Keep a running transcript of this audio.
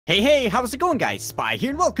Hey, how's it going, guys? Spy here,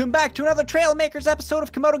 and welcome back to another Trailmakers episode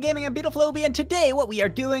of Komodo Gaming and Beautiful Obi. And today, what we are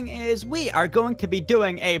doing is we are going to be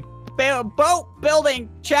doing a boat building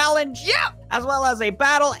challenge, as well as a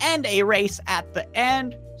battle and a race at the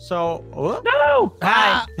end. So, no!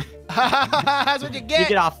 Hi. That's what you get. You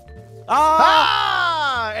get off.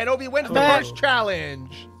 And Obi wins the first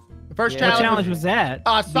challenge. The first What challenge was that?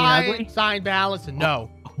 Sign balance and no.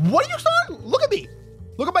 What are you saying? Look at me.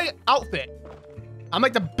 Look at my outfit. I'm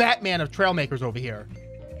like the Batman of Trailmakers over here.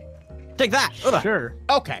 Take that. Sure.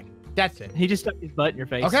 Okay, that's it. He just stuck his butt in your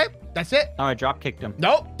face. Okay, that's it. Oh, I drop kicked him.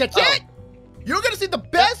 Nope, that's it. You're gonna see the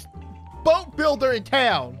best boat builder in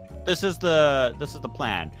town. This is the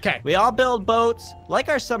plan. Okay. We all build boats, like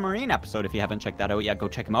our submarine episode. If you haven't checked that out yet, go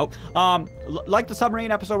check them out. Like the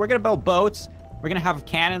submarine episode, we're gonna build boats. We're gonna have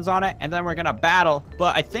cannons on it, and then we're gonna battle.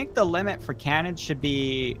 But I think the limit for cannons should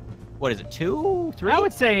be, what is it, 2, 3? I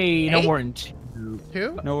would say no more than 2.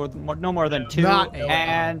 2? No more than 2. Not 8.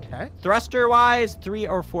 And okay. Thruster-wise, 3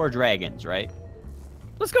 or 4 dragons, right?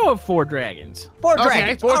 Let's go with 4 dragons. 4 Okay,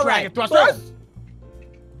 dragons. 4 All dragon right. thrusters.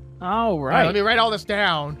 All All right, right. let me write all this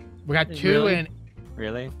down. We got 2 Really? and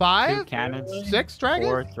Really? 5, 2 cannons, 6 dragons,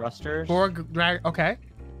 4 thrusters. 4 dragon. Okay,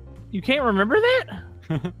 You can't remember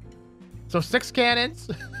that? so 6 cannons.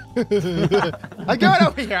 I'm going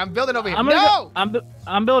over here. I'm building over here.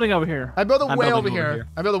 I'm building over here. I'm building I'm way building over here.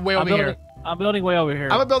 I'm building way I'm over building, here. I'm building way over here. I'm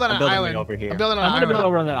gonna build on an building island. over here. I'm building on I'm an gonna build island.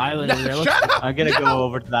 over on that island over there. Let's Shut go. up! I'm gonna No! go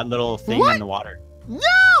over to that little thing What? in the water.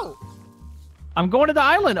 No! I'm going to the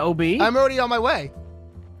island, OB. I'm already on my way.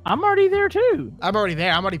 I'm already there too. I'm already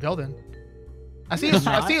there. I'm already building. I see you.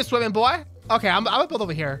 I see you swimming, boy. Okay, I'm gonna build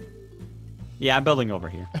over here. Yeah, I'm building over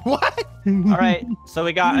here. What? All right, so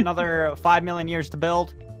we got another 5 million years to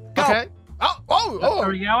build. Go. Okay. Oh. Are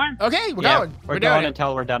we going? Okay, we're Yeah, going. We're doing going it.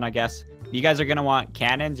 until we're done, I guess. You guys are gonna want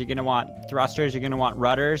cannons. You're gonna want thrusters. You're gonna want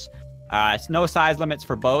rudders. It's no size limits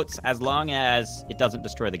for boats as long as it doesn't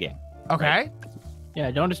destroy the game. Okay. Yeah,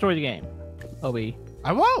 don't destroy the game, OB.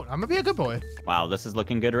 I won't. I'm gonna be a good boy. Wow, this is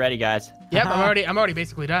looking good already, guys. Yep. I'm already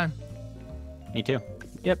basically done. Me too.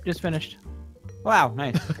 Yep, just finished. Wow,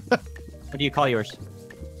 nice. What do you call yours?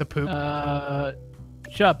 The poop.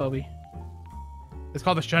 Shut up, OB. It's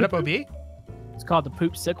called the Shut Up OB. It's called the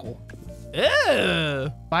poop sickle. Ew.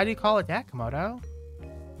 Why do you call it that, Komodo?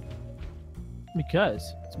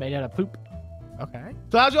 Because it's made out of poop. Okay.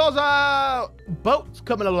 So how's y'all's boats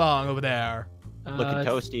coming along over there? Looking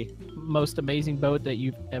toasty. Most amazing boat that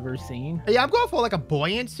you've ever seen. Yeah, I'm going for like a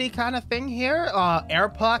buoyancy kind of thing here. Air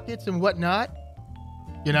pockets and whatnot.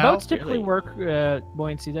 You know? Boats typically Really? work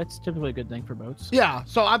buoyancy. That's typically a good thing for boats. Yeah,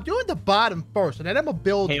 so I'm doing the bottom first, and then I'm gonna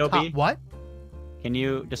build Hey, top. OB? What? Can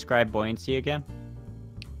you describe buoyancy again?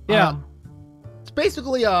 Yeah. It's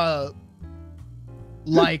basically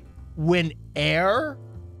like when air.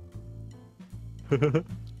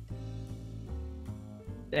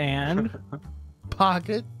 And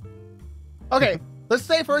Pocket. Okay, let's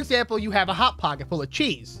say for example you have a hot pocket full of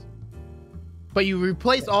cheese, but you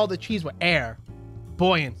replace all the cheese with air.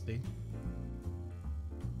 Buoyancy.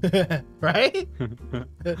 Right?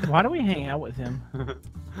 why do we hang out with him?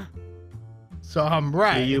 So I'm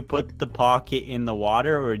right. Do you put the pocket in the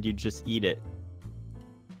water or do you just eat it?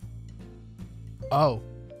 Oh.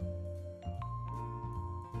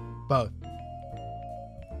 Both.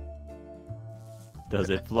 Does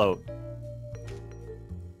it float?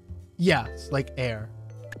 Yes, like air.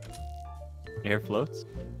 Air floats?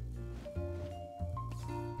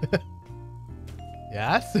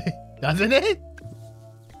 Yes, doesn't it?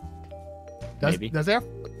 Maybe. Does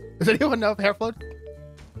anyone know if air floats?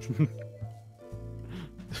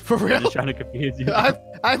 For I'm real? just trying to confuse you.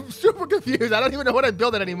 I'm super confused. I don't even know what I'm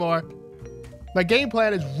building anymore. My game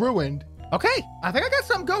plan is ruined. Okay, I think I got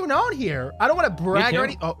something going on here. I don't want to brag too. or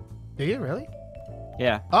anything. Oh, do you really?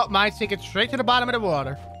 Yeah. Oh, mine's sinking straight to the bottom of the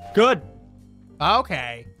water. Good.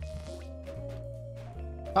 Okay.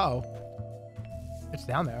 Uh-oh. It's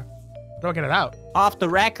down there. Don't get it out. Off the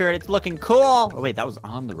record, it's looking cool. Oh, wait, that was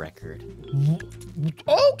on the record.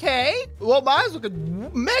 Okay. Well, mine's looking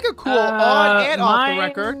mega cool on and off the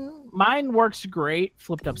record. Mine works great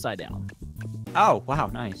flipped upside down. Oh, wow,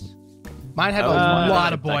 nice. Mine have I a always wanted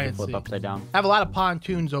lot a of ship that could buoyancy. flip upside down. I have a lot of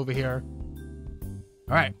pontoons over here.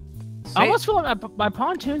 All right. I almost feel like my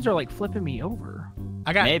pontoons are like flipping me over.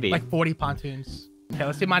 I got Maybe. like 40 pontoons. Okay,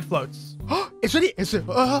 let's see. Mine floats. It's ready. It's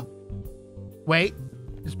wait.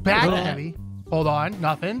 It's back Ugh. heavy. Hold on.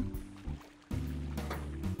 Nothing.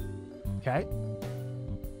 Okay.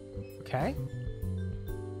 Okay.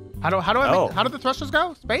 How do how do the thrusters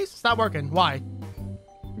go? Space? It's not working. Why?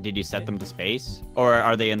 Did you set them to space? Or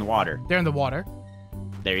are they in the water? They're in the water.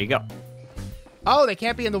 There you go. Oh, they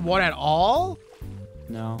can't be in the water at all?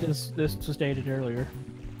 No. This was stated earlier.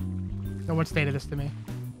 No one stated this to me.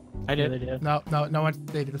 I Yeah, did. they did. No one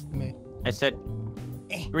stated this to me. I said,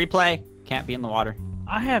 replay. Can't be in the water.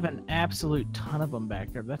 I have an absolute ton of them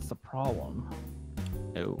back there. That's the problem.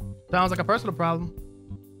 No. Sounds like a personal problem.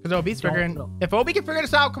 Because OB's figuring... No. If OB can figure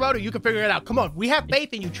this out, Komodo, you can figure it out. Come on, we have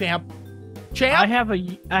faith in you, champ. Champ?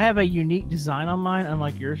 I have a unique design on mine,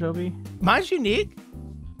 unlike yours, Obi. Mine's unique.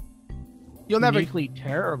 You'll never... Uniquely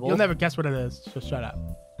terrible. You'll never guess what it is. So shut up.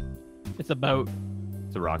 It's a boat.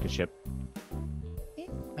 It's a rocket ship.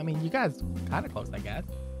 I mean, you guys kind of close, I guess.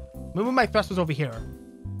 Moving my thrusters over here.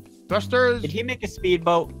 Thrusters... Did he make a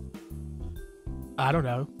speedboat? I don't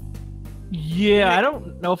know. Yeah, I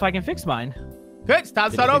don't know if I can fix mine. Good, stop,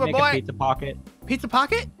 Did start he over, make a boy. pizza pocket? Pizza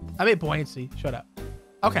pocket? I made buoyancy. Shut up.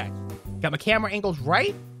 Okay. Got my camera angles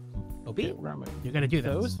right. OB, you're gonna do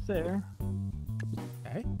this. Those there.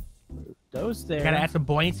 Okay. Those there. Gotta add some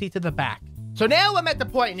buoyancy to the back. So now I'm at the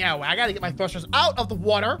point now where I gotta get my thrusters out of the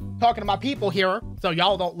water. Talking to my people here, so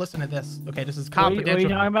y'all don't listen to this. Okay, this is confidential. What are you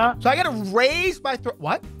talking about? So I gotta raise my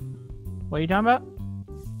what? What are you talking about?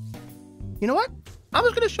 You know what? I'm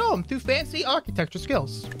just gonna show them through fancy architecture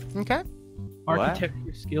skills. Okay?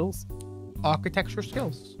 Architecture skills. Architecture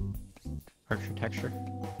skills. Architecture.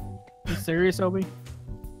 You serious, Obi?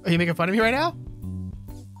 Are you making fun of me right now?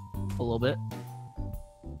 A little bit.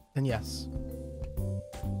 Then yes.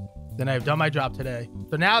 Then I've done my job today.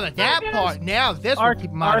 So now that Yes. part, now this will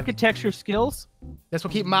keep them out. Architecture skills. This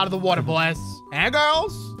will keep them out of the water, boys and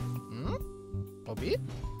girls. OB?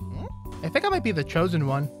 I think I might be the chosen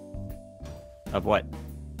one. Of what?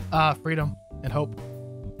 Freedom and hope.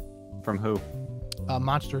 From who?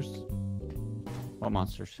 Monsters. What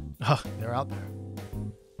monsters? Ugh, they're out there.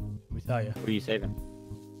 Let me tell you. What are you saving?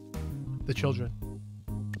 The children.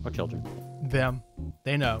 What children? Them.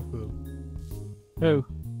 They know who. Who?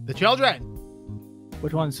 The children.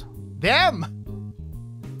 Which ones? Them.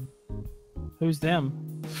 Who's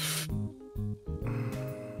them?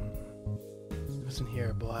 Listen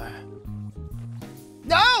here, boy.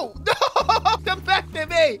 No! No! Come back to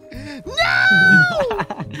me! No!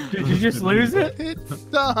 Did you just lose it? It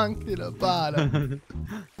stunk to the bottom.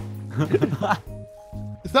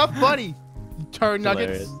 It's not funny. You turn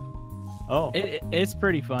nuggets. Hilarious. Oh. It's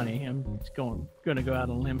pretty funny. I'm just gonna go out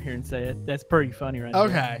on a limb here and say it. That's pretty funny right there.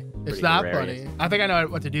 Okay. It's Pretty not hilarious. funny. I think I know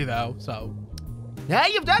what to do though, so. Yeah,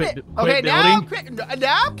 you've done Quit- it. quit Okay, now building.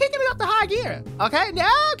 I'm kicking it up to high gear. Okay, now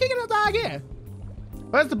I'm kicking it up to high gear.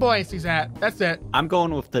 Where's the buoyancy's at? That's it. I'm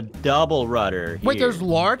going with the double rudder here. Wait, there's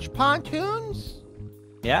large pontoons?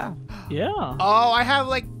 Yeah. Yeah. Oh, I have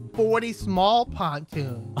like 40 small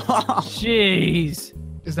pontoons. Jeez.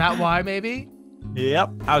 Is that why, maybe? Yep.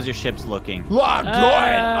 How's your ships looking? Look, good.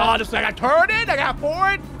 Oh, just I got turned it. I got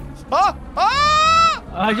forward. Oh!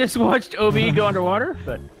 I just watched OB go underwater,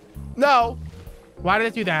 but No. Why did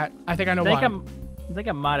it do that? I think I know why. I think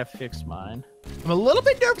I might have fixed mine. I'm a little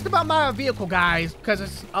bit nervous about my vehicle, guys, because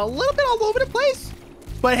it's a little bit all over the place.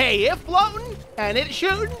 But hey, it's floating, and it's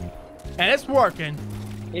shooting, and it's working.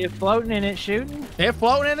 It's floating and it's shooting. It's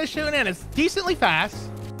floating and it's shooting, and it's decently fast.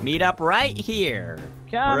 Meet up right here.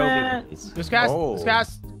 Comment. This guy's Oh.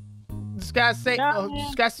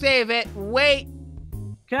 save it. Wait.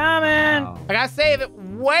 Coming. Wow. I gotta save it.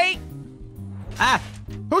 Wait. Ah!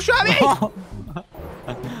 Who shot me?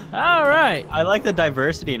 All right. I like the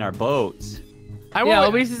diversity in our boats. I Yeah,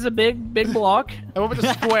 went, OB's is a big block. I went with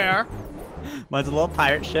the square. Mine's a little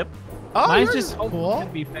pirate ship. Oh, Mine's yours just is cool. to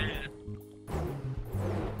be fast.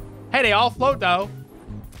 Hey, they all float though.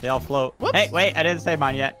 They all float. Whoops. Hey, wait, I didn't save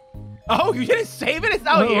mine yet. Oh, you didn't save it? It's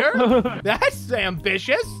out here? That's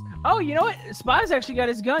ambitious. Oh, you know what? Spy's actually got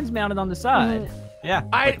his guns mounted on the side. Yeah,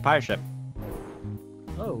 like a pirate ship.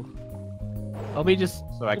 Oh. OB just.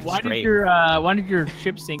 So I can Why straight. did your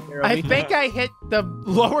ship sink there, I OB? think I hit the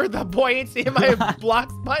lower the buoyancy in my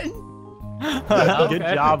blocks button. Good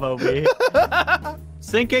Okay. job, Obi.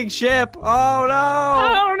 Sinking ship. Oh no.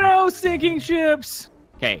 Oh no, sinking ships.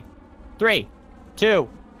 Okay. 3, 2,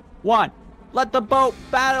 1. Let the boat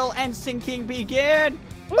battle and sinking begin.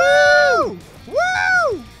 Woo!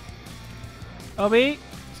 Woo! OB,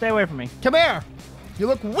 stay away from me. Come here. You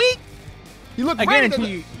look weak. You look I ready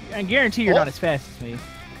guarantee you're Oh. not as fast as me.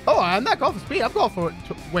 Oh, I'm not going for speed. I'm going for...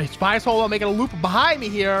 Wait, Spy's hold on, making a loop behind me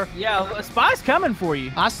here. Yeah, Spy's coming for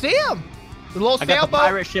you. I see him. The little I got the sailboat.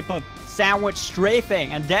 pirate ship of sandwich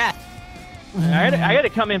strafing and death. I gotta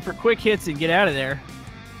come in for quick hits and get out of there.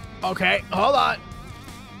 Okay, hold on.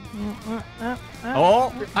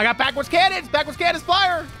 Oh, I got backwards cannons. Backwards cannons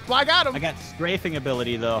fire. Well, I got him. I got strafing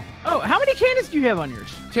ability though. Oh, how many cannons do you have on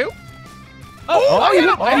yours? 2. Oh, I hit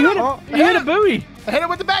him! You hit a buoy. I hit him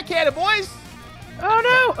with the backhanded, boys.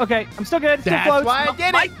 Oh no. Okay, I'm still good. Still That's close. why I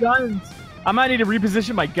did My it. guns. I might need to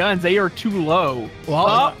reposition my guns. They are too low.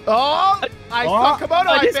 Well, I stuck Komodo,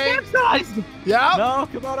 I just think. capsized. Yeah. No,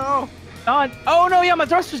 Komodo. Oh no, yeah, my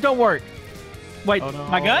thrusters don't work. Wait, Oh, no.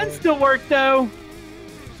 my guns still work though.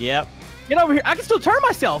 Yep. Get over here. I can still turn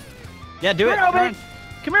myself. Yeah, do it. Come here, Turn. Obi.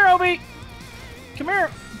 Come here, Obi. Come here.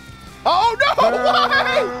 Oh no!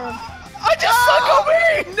 Turn. I just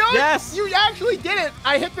suck Obi! No, Yes. you actually did it.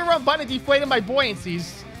 I hit the wrong button and deflated my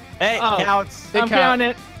buoyancies. Hey, Oh. counts. They I'm count. counting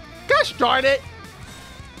it. Gosh darn it!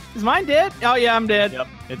 Is mine dead? Oh yeah, I'm dead. Yep,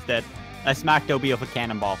 it's dead. I smacked Obi with a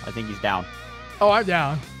cannonball. I think he's down. Oh, I'm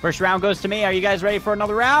down. First round goes to me. Are you guys ready for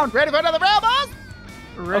another round? Ready for another round, boss?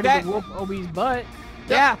 Ready Okay. to whoop Obi's butt.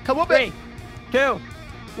 Yeah. Come on, 3, 2,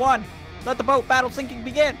 1. Let the boat battle sinking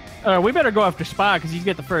begin. We better go after Spy because he's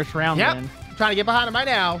get the first round. Yep. Then. I'm trying to get behind him right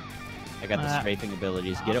now. I got the strafing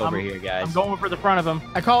abilities. Get over here, guys. I'm going for the front of him.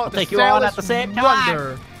 I call it I'll the take you on at sailless the same time.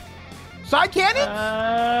 wonder. Side cannon?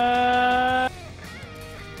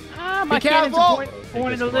 My Be cannons careful. are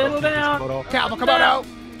pointed a little down. Careful, come on out.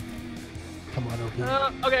 Come on, Obi.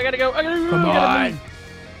 Okay, I gotta go. Come on.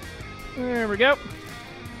 There we go.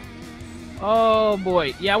 Oh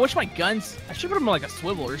boy. Yeah, I wish my guns. I should put them like a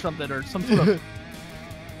swivel or something, or some sort of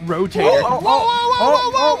rotator. Whoa, whoa, whoa,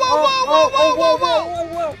 whoa, whoa, whoa, whoa,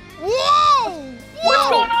 whoa, whoa! What's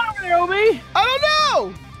going on over there, Obi? I don't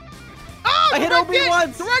know. Oh, I hit direct Obi hit.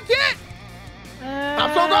 once. Direct hit. I'm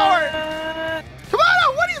so going. Come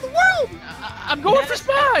on, what in the world? I'm going for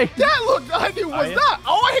Spy. That looked like it was not.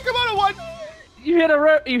 Oh, I hit Komodo one. You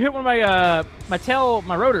hit one of my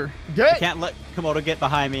my rotor. Good. I can't let Komodo get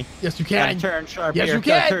behind me. Yes, you Gotta can. turn sharp Yes, here. you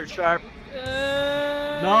can. Gotta turn sharp.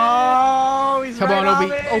 No. No, he's Come right on,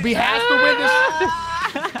 Obi. me. Obi has to win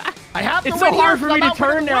this. I have to It's win so hard here for me to because I'm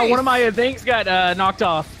out turn the now. race. One of my things got knocked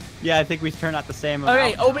off. Yeah, I think we turned out the same amount.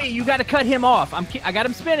 Okay, Obi, you got to cut him off. I got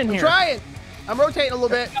him spinning I'm here. trying. I'm rotating a little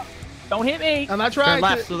bit. Don't hit me. I'm not Turn trying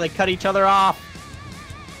left to. so they cut each other off.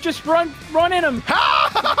 Just run in him.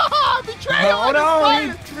 Betrayal Oh, on no,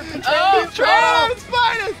 its finest. Oh, Betrayal on its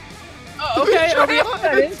finest. Okay, Obi, Betrayal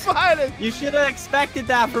on its finest. You should have expected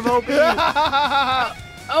that from Obi.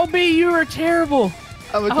 Obi, you are terrible.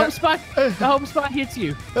 I'm I hope Spot hits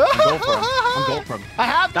you. I'm going for him. I'm going for him. I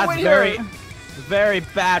have to That's win very, here. very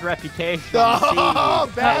bad reputation. on the Oh,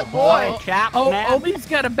 sea. bad boy, boy. chap, Oh, man. Obi's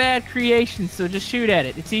got a bad creation, so just shoot at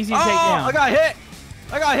it. It's easy to take Oh, down. I got hit.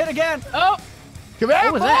 I got hit again. Oh, Come here,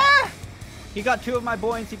 What was boy. that? He got 2 of my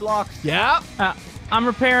buoyancy blocks. Yeah. I'm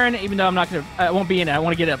repairing, even though I'm not gonna. I won't be in it. I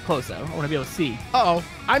want to get it up close though. I want to be able to see. Uh-oh.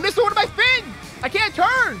 I missed one of my fins. I can't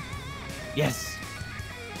turn. Yes.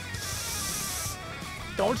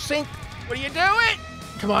 Don't sink. What are you doing?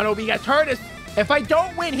 Come on, Obi. You gotta turn this. If I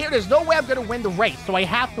don't win here, there's no way I'm gonna win the race. So I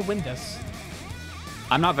have to win this.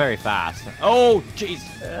 I'm not very fast. Oh, jeez.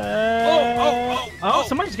 Oh,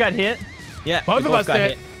 somebody's got hit. Yeah, Both we of us got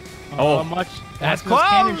did. hit. Oh, much. That's those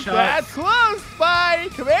cannon close. shots. That's close, Spy.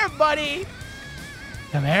 Come here, buddy.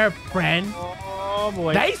 Come here, friend. Oh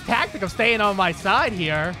boy. Nice tactic of staying on my side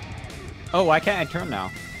here. Oh, why can't I turn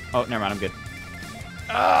now? Oh, never mind. I'm good.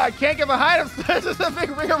 I can't get behind him. This is a big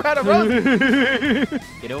ring around a road.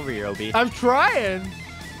 Get over here, Obi. I'm trying.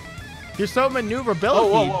 You're so maneuverability.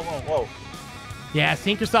 Oh, whoa. Yeah,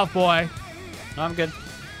 sink yourself, boy. No, I'm good.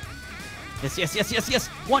 Yes.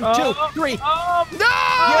 1, Oh, 2, 3. Oh, No!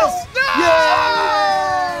 Yes! No!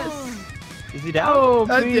 Yes! Is he down? oh,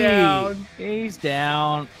 I'm B. down. He's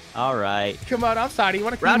down. All right. Come on, I'm sorry. You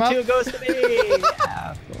want to clean Round up? 2 goes to me.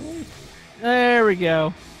 Yeah. There we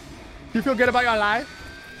go. You feel good about your life?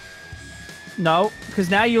 No, because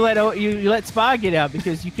now you let Spy get out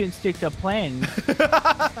because you couldn't stick to a plan.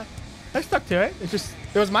 I stuck to it.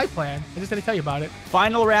 It was my plan. I just didn't tell you about it.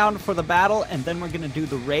 Final round for the battle, and then we're going to do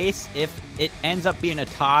the race. If it ends up being a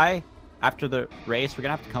tie after the race, we're going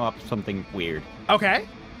to have to come up with something weird. Okay.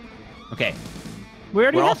 Okay. We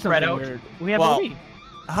already We're all have spread something out. weird. We have Well- a lead.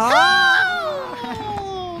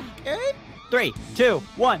 Oh! Okay. 3, 2,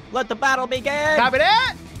 1. Let the battle begin. Copy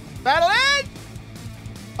that. Battle in.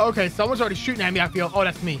 Okay, someone's already shooting at me, I feel. Oh,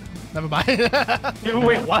 that's me. Never mind.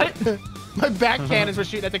 Wait, what? My back cannons were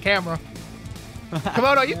shooting at the camera. Come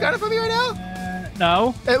on, are you got it for me right now?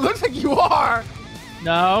 No. It looks like you are.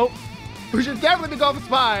 No. We should definitely be going for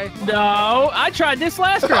Spy. No. I tried this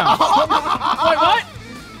last round. Wait, what?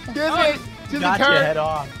 Excuse me Got your turn. head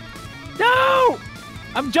on. No.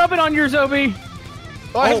 I'm jumping on yours, Obi.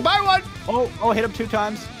 Oh, here's my one. Oh, hit him 2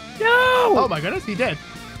 times. No. Oh my goodness, he did.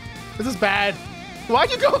 This is bad.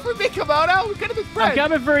 Why'd you go for me, Komodo? We could have been I'm friends.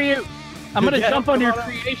 coming for you. I'm going to Get jump him, on your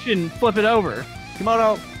Komodo. creation, flip it over.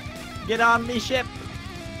 Komodo, Get on me ship.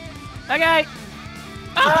 Okay.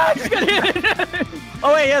 Ah, just got hit.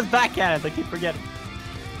 Oh wait, he has back cannons. I keep forgetting.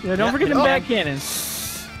 Yeah, don't forget them back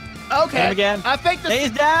cannons. Okay. Again. I think the...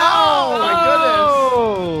 He's down. Oh, my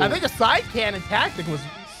Oh. goodness. I think the side cannon tactic was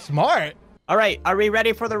smart. All right, are we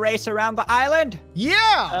ready for the race around the island?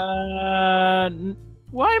 Yeah.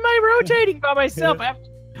 Why am I rotating by myself? I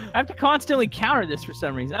have to constantly counter this for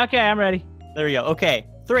some reason. Okay, I'm ready. There we go. Okay,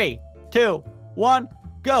 3, 2, 1,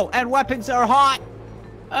 go. And weapons are hot.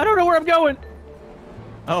 I don't know where I'm going.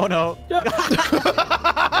 Oh no.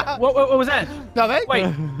 What was that? Nothing? Wait.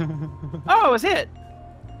 Oh, it was hit.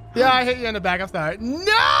 Yeah, I hit you in the back. I'm sorry. No!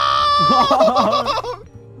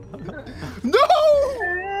 No!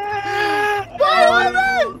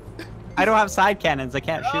 I don't have side cannons. I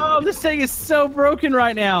can't shoot. Oh, this thing is so broken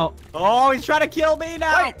right now. Oh, he's trying to kill me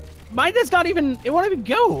now. Wait, mine does not even, it won't even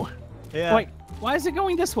go. Yeah. Wait, why is it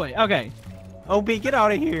going this way? Okay. OB, get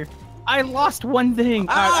out of here. I lost one thing.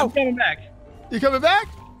 All right, I'm coming back. You coming back?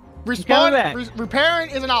 Respawn. Repairing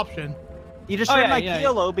is an option. You just hurt my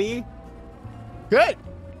keel, OB. Good.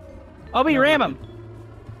 I'll be ram him.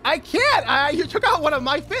 I can't. You took out one of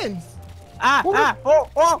my fins.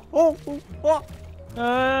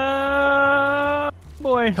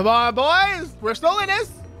 Boy. Come on, boys. We're still in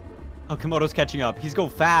this. Oh, Komodo's catching up. He's going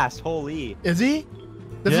fast. Holy. Is he?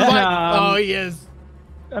 This is Yeah. why. Oh, he is.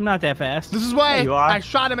 I'm not that fast. This is why you are. I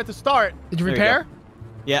shot him at the start. Did you There you repair?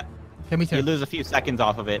 Yeah. Yeah, me too. You lose a few seconds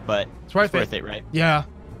off of it, but It's worth it, right? Yeah.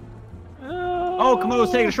 Oh,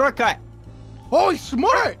 Komodo's taking a shortcut. Oh, he's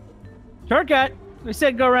smart. Shortcut. We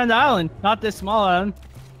said go around the island, not this small island.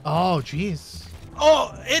 Oh, jeez.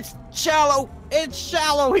 Oh, it's shallow. It's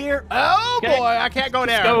shallow here. Oh, Okay. boy. I can't go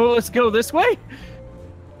there. Let's go this way.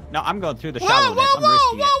 No, I'm going through the Whoa, shallowness. whoa, I'm whoa,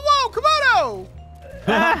 risking whoa, whoa.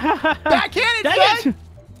 Komodo. Back cannon, Dang son.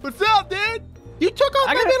 What's up, dude? You took off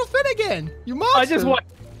my middle fin again. You monster.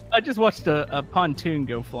 I just watched a pontoon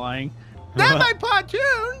go flying. Not my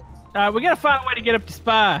pontoon. We gotta find a way to get up to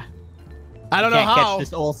Spy. I don't know Can't how. catch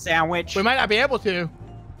this old sandwich. We might not be able to.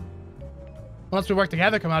 Once we work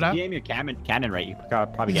together, Komodo. You aim your cannon right, you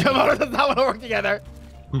probably get Komodo does not want to work together.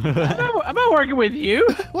 I'm not working with you.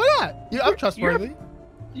 Why not? I'm trustworthy.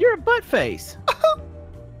 You're a butt face.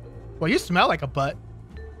 Well, you smell like a butt.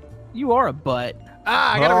 You are a butt.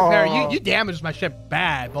 I gotta repair. You damaged my ship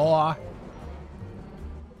bad, boy.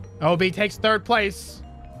 OB takes third place.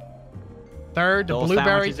 Third, the Those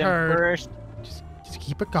blueberry sandwiches in turd. first. Just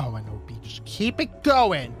keep it going, OB. Just keep it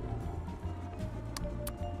going.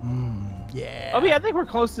 Yeah. I think we're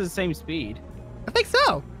close to the same speed. I think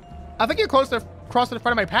so. I think you're close to crossing the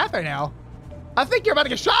front of my path right now. I think you're about to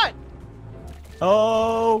get shot.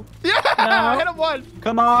 Oh, Yeah, No. I hit him one.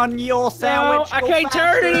 come on, you old sandwich. No, I Go can't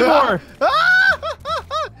faster. turn anymore.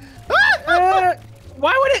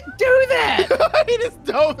 Why would it do that? He just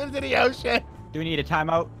dove into the ocean. Do we need a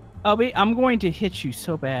timeout? I'm going to hit you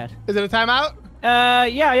so bad. Is it a timeout?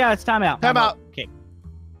 Yeah, it's time out. Timeout. Okay.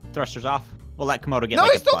 Thrusters off. We'll let Komodo get No,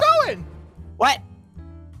 like he's a still plus. going. What?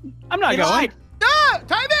 I'm not You going. lied. No,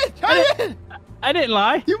 time in. I didn't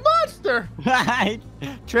lie. You monster. He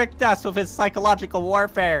tricked us with his psychological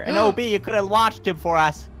warfare. And OB, you could have watched him for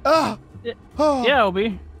us. Oh. Oh. Yeah,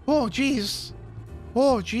 Obi. Oh, jeez.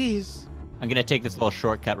 Oh, jeez. I'm going to take this little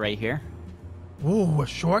shortcut right here. Ooh, a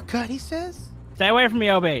shortcut, he says? Stay away from me,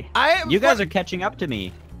 Obi. You guys are catching up to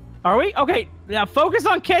me. Are we? Okay, now focus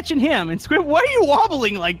on catching him. And Squid, why are you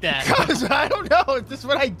wobbling like that? Because I don't know. It's just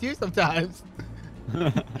what I do sometimes.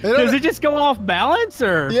 Does it just go off balance,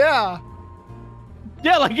 or? Yeah.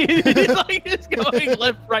 Yeah, like it's like it's going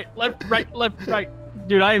left, right.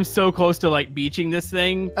 Dude, I am so close to like beaching this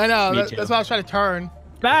thing. I know. Me too. That's why I was trying to turn.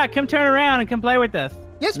 Back, come turn around and come play with us.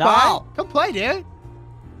 Yes, No. Spy. Come play, dude.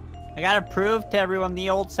 I got to prove to everyone the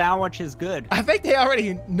old sandwich is good. I think they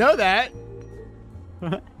already know that.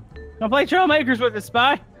 Come play Trailmakers with us,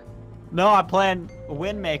 Spy. No, I'm playing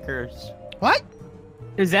Windmakers. What?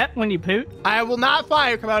 Is that when you poot? I will not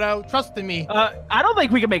fire, Komodo. Trust in me. I don't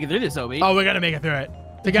think we can make it through this, Obi. Oh, we're going to make it through it.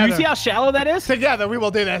 Do Together. you see how shallow that is? Together, we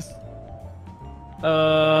will do this.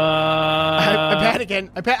 I'm panicking.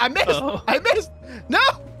 I missed. Oh. I missed. No.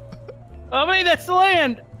 Obi, that's the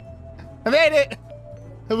land. I made it.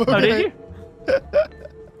 Oh, did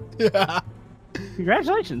you? Yeah.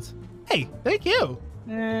 Congratulations. Hey, thank you.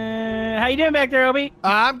 How you doing back there, Obi?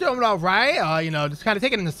 I'm doing all right. You know, just kind of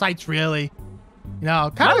taking in the sights, really. You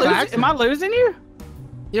know, kind of relaxing. Am I losing you?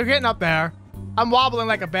 You're getting up there. I'm wobbling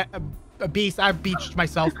like a beast. I've beached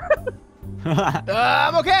myself.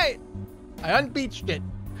 I'm okay. I unbeached it.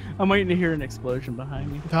 I'm waiting to hear an explosion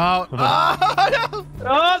behind me. Oh, no.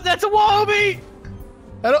 Oh, that's a wall, Obi!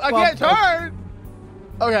 I can't turn.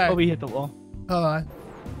 Okay. Obi hit the wall. Hold on.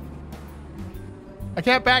 I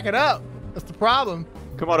can't back it up. That's the problem.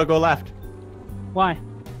 Komodo, go left. Why?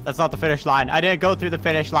 That's not the finish line. I didn't go through the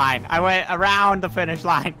finish line. I went around the finish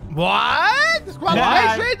line. What?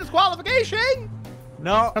 Disqualification! Disqualification!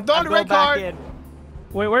 No. I'm throwing the red back card. in.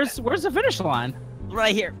 Wait, where's the finish line?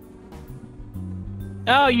 Right here.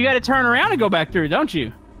 Oh, you got to turn around and go back through, don't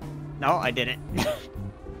you? No, I didn't.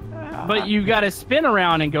 But you got to spin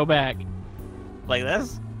around and go back. Like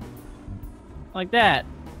this? Like that.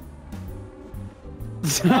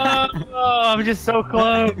 Oh, I'm just so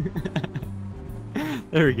close.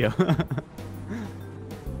 There we go.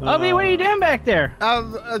 Obi, what are you doing back there?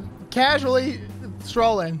 Casually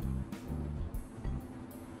strolling.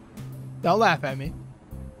 Don't laugh at me.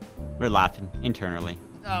 We're laughing internally.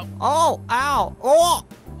 Oh. Oh, ow, oh!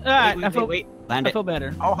 Alright, Wait, land I it. feel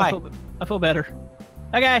better. Oh, hi. I feel better.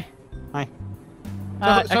 Okay. Hi.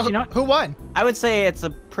 Actually, you know what? Who won? I would say it's a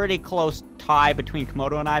pretty close tie between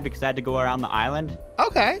Komodo and I because I had to go around the island.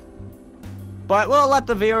 Okay. But we'll let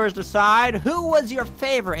the viewers decide who was your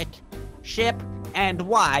favorite ship and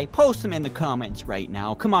why. Post them in the comments right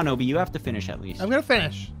now. Come on, Obi, you have to finish at least. I'm gonna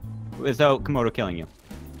finish. Without Komodo killing you.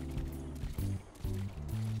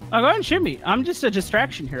 Oh, go ahead and shoot me. I'm just a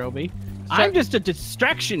distraction here, Obi. I'm just a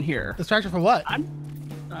distraction here. Distraction for what?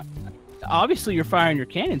 Obviously, you're firing your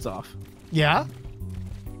cannons off. Yeah.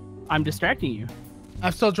 I'm distracting you.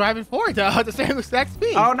 I'm still driving forward at the same exact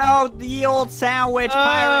speed. Oh no, the old sandwich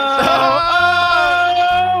pirate.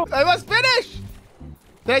 Oh! I must finish.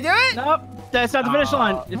 Did I do it? Nope, that's not the finish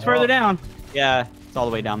line. It's further down. Yeah, it's all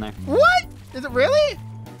the way down there. What? Is it really?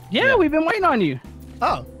 Yeah, we've been waiting on you.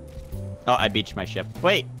 Oh. Oh, I beached my ship.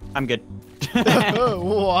 Wait, I'm good. What?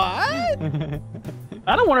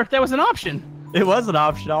 I don't wonder if that was an option. It was an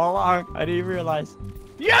option all along. I didn't even realize.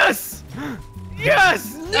 Yes!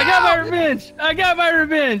 Yes! No! I got my revenge! I got my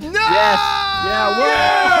revenge! No! Yes.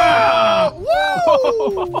 Yeah,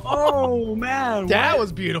 Whoa! Oh man, That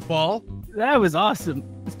was beautiful. That was awesome.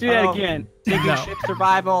 Let's do that Oh. again. Taking ship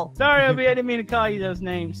survival. Sorry, Obi, I didn't mean to call you those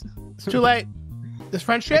names. It's too late. This I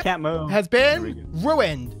friendship can't move. has been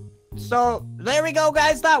ruined. So there we go,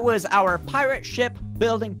 guys. That was our pirate ship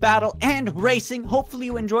building battle and racing. Hopefully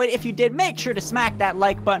you enjoyed. If you did, make sure to smack that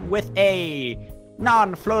like button with a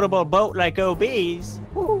non-floatable boat like OB's.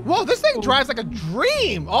 Whoa, this thing drives like a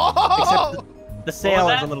dream. Oh! Except the sail What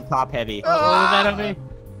was is that? a little top heavy. What was that, Obi?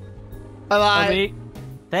 I lied. Obi?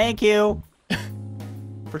 Thank you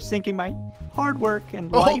for sinking my hard work and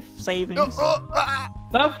Oh. life savings.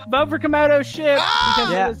 Vote for Komodo's ship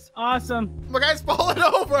because Yeah. it was awesome. My guy's falling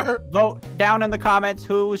over. Vote down in the comments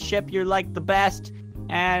whose ship you like the best.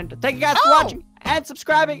 And thank you guys for Ow! watching and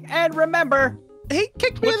subscribing. And remember, He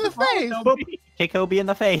kicked me in the face. kick Obi in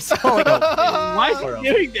the face. Oh, no. Why is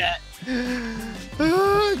he doing that?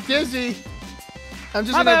 Dizzy. I'm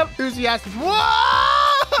just I'm an out. enthusiastic. Whoa!